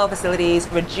Arabian oil facilities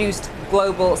reduced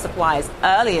global supplies.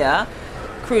 Earlier,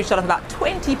 crude shot up about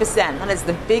 20%. That is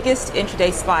the biggest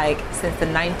intraday spike since the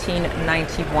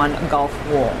 1991 Gulf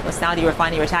War. The Saudi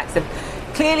refinery attacks have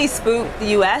clearly spooked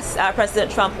the U.S.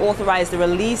 President Trump authorized the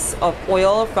release of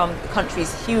oil from the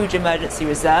country's huge emergency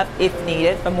reserve, if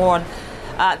needed. For more on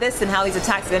this and how these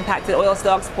attacks have impacted oil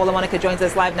stocks, Paul LaMonica joins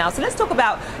us live now. So let's talk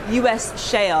about U.S.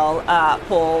 shale,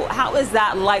 Paul. How is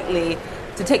that likely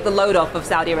to take the load off of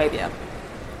Saudi Arabia?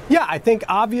 Yeah, I think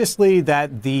obviously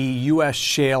that the U.S.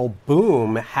 shale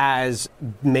boom has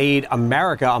made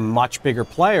America a much bigger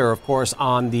player, of course,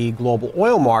 on the global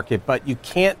oil market. But you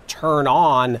can't turn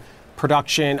on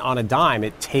production on a dime.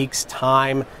 It takes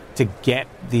time to get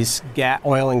this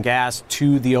oil and gas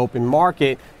to the open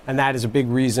market. And that is a big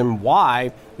reason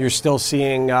why you're still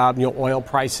seeing oil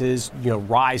prices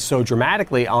rise so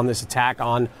dramatically on this attack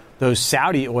on those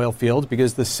Saudi oil fields,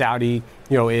 because the Saudi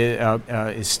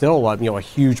is still a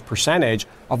huge percentage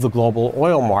of the global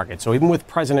oil market. So even with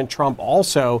President Trump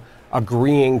also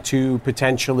agreeing to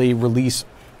potentially release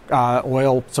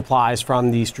oil supplies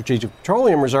from the Strategic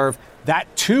Petroleum Reserve,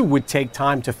 that too would take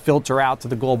time to filter out to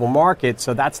the global market.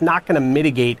 So that's not going to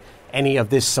mitigate any of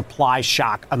this supply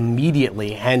shock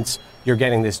immediately. Hence, you're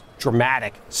getting this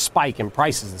dramatic spike in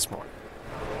prices this morning.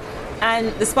 And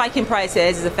the spike in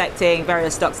prices is affecting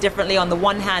various stocks differently. On the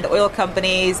one hand, oil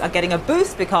companies are getting a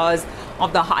boost because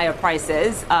of the higher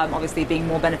prices, obviously being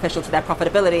more beneficial to their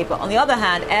profitability. But on the other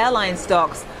hand, airline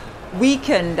stocks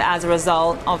weakened as a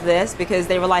result of this because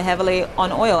they rely heavily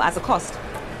on oil as a cost.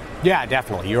 Yeah,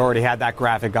 definitely. You already had that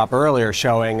graphic up earlier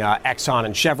showing Exxon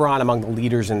and Chevron among the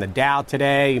leaders in the Dow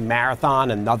today. Marathon,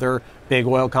 another big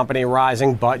oil company,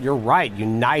 rising. But you're right,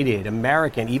 United,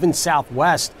 American, even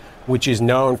Southwest, which is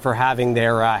known for having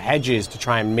their hedges to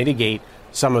try and mitigate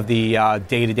some of the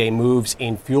day-to-day moves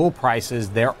in fuel prices,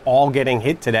 they're all getting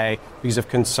hit today because of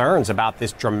concerns about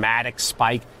this dramatic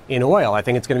spike in oil. I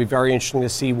think it's going to be very interesting to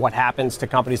see what happens to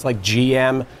companies like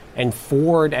GM and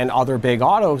Ford and other big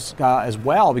autos as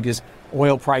well, because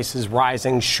oil prices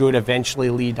rising should eventually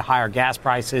lead to higher gas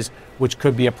prices, which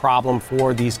could be a problem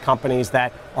for these companies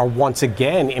that are once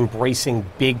again embracing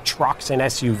big trucks and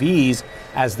SUVs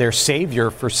as their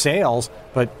savior for sales.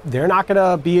 But they're not going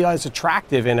to be as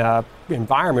attractive in an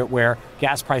environment where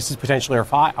gas prices potentially are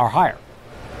higher.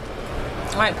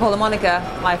 All right, Paul and Monica,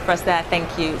 live for us there.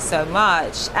 Thank you so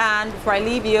much. And before I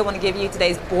leave you, I want to give you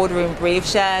today's boardroom brief.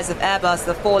 Shares of Airbus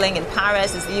are falling in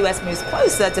Paris as the U.S. moves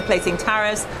closer to placing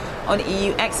tariffs on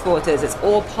EU exporters. It's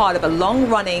all part of a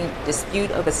long-running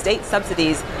dispute over state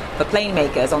subsidies for plane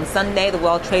makers. On Sunday, the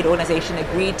World Trade Organization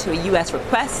agreed to a U.S.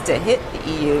 request to hit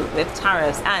the EU with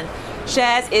tariffs. And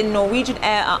shares in Norwegian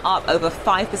Air are up over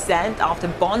 5% after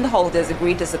bondholders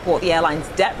agreed to support the airline's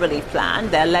debt relief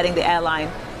plan. They're letting the airline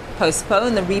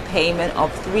postpone the repayment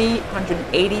of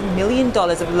 $380 million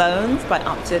of loans by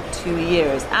up to 2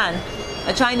 years. And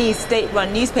a Chinese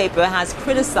state-run newspaper has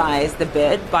criticized the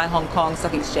bid by Hong Kong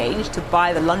Stock Exchange to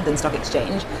buy the London Stock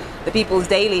Exchange. The People's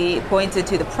Daily pointed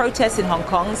to the protests in Hong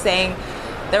Kong, saying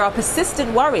there are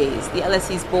persistent worries. The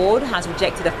LSE's board has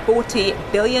rejected a $40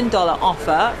 billion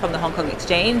offer from the Hong Kong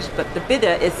Exchange, but the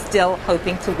bidder is still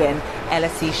hoping to win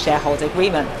LSE's shareholder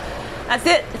agreement. That's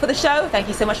it for the show. Thank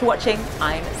you so much for watching.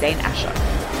 I'm Zain Asher.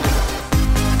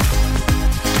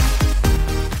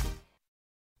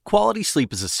 Quality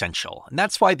sleep is essential, and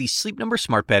that's why the Sleep Number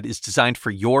Smart Bed is designed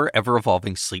for your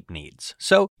ever-evolving sleep needs.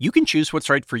 So you can choose what's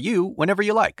right for you whenever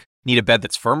you like. Need a bed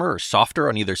that's firmer or softer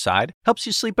on either side? Helps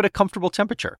you sleep at a comfortable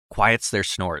temperature. Quiets their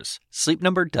snores. Sleep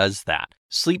Number does that.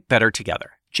 Sleep better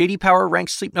together. J.D. Power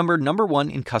ranks Sleep Number #1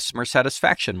 in customer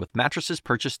satisfaction with mattresses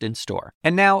purchased in-store.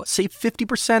 And now, save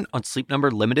 50% on Sleep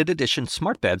Number limited edition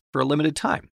smart beds for a limited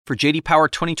time. For J.D. Power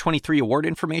 2023 award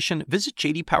information, visit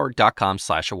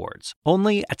jdpower.com/awards.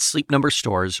 Only at Sleep Number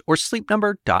stores or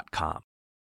sleepnumber.com.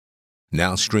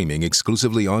 Now streaming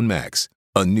exclusively on Max,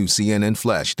 a new CNN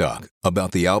flash doc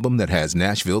about the album that has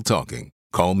Nashville talking,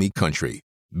 Call Me Country.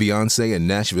 Beyoncé and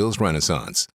Nashville's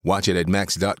Renaissance. Watch it at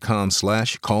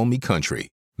max.com/callmecountry.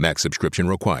 Max subscription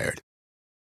required.